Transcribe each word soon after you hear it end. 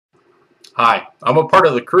Hi, I'm a part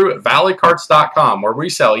of the crew at valleycarts.com where we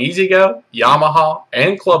sell E-Z-GO, Yamaha,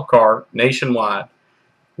 and Club Car nationwide.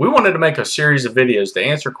 We wanted to make a series of videos to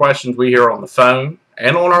answer questions we hear on the phone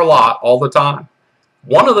and on our lot all the time.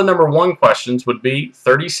 One of the number one questions would be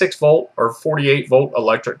 36 volt or 48 volt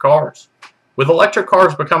electric cars. With electric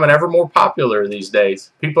cars becoming ever more popular these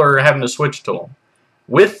days, people are having to switch to them.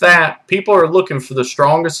 With that, people are looking for the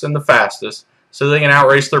strongest and the fastest so they can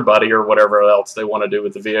outrace their buddy or whatever else they want to do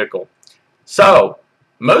with the vehicle. So,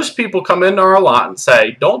 most people come into our lot and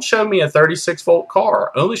say, don't show me a 36 volt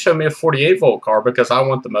car, only show me a 48 volt car because I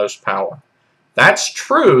want the most power. That's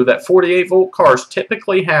true that 48 volt cars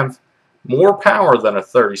typically have more power than a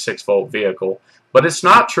 36 volt vehicle, but it's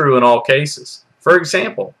not true in all cases. For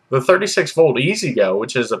example, the 36 volt E-Z-GO,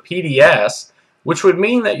 which is a PDS, which would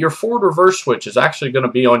mean that your forward reverse switch is actually going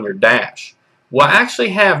to be on your dash, will actually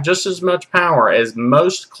have just as much power as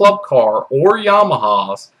most Club Car or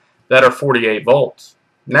Yamahas that are 48 volts.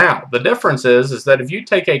 Now, the difference is that if you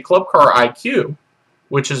take a Club Car IQ,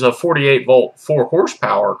 which is a 48 volt 4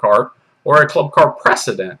 horsepower cart, or a Club Car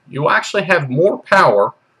Precedent, you will actually have more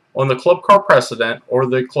power on the Club Car Precedent or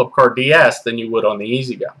the Club Car DS than you would on the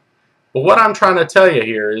E-Z-GO. But what I'm trying to tell you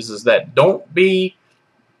here is that don't be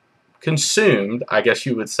consumed, I guess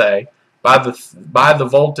you would say, by the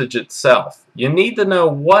voltage itself. You need to know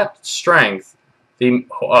what strength,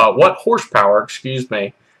 what horsepower,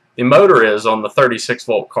 the motor is on the 36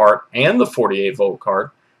 volt cart and the 48 volt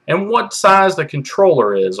cart, and what size the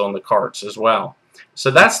controller is on the carts as well.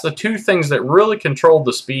 So that's the two things that really control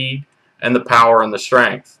the speed and the power and the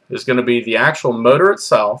strength. Is going to be the actual motor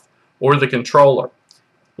itself or the controller.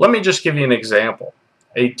 Let me just give you an example.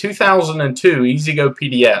 A 2002 E-Z-GO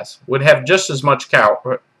PDS would have just as much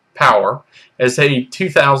power as a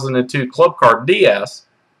 2002 Club Car DS,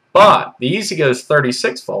 but the E-Z-GO is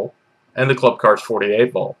 36 volt and the Club Car is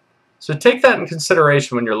 48 volt. So take that in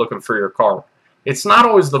consideration when you're looking for your car. It's not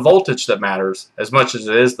always the voltage that matters as much as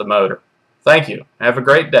it is the motor. Thank you. Have a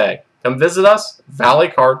great day. Come visit us,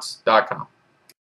 valleycarts.com.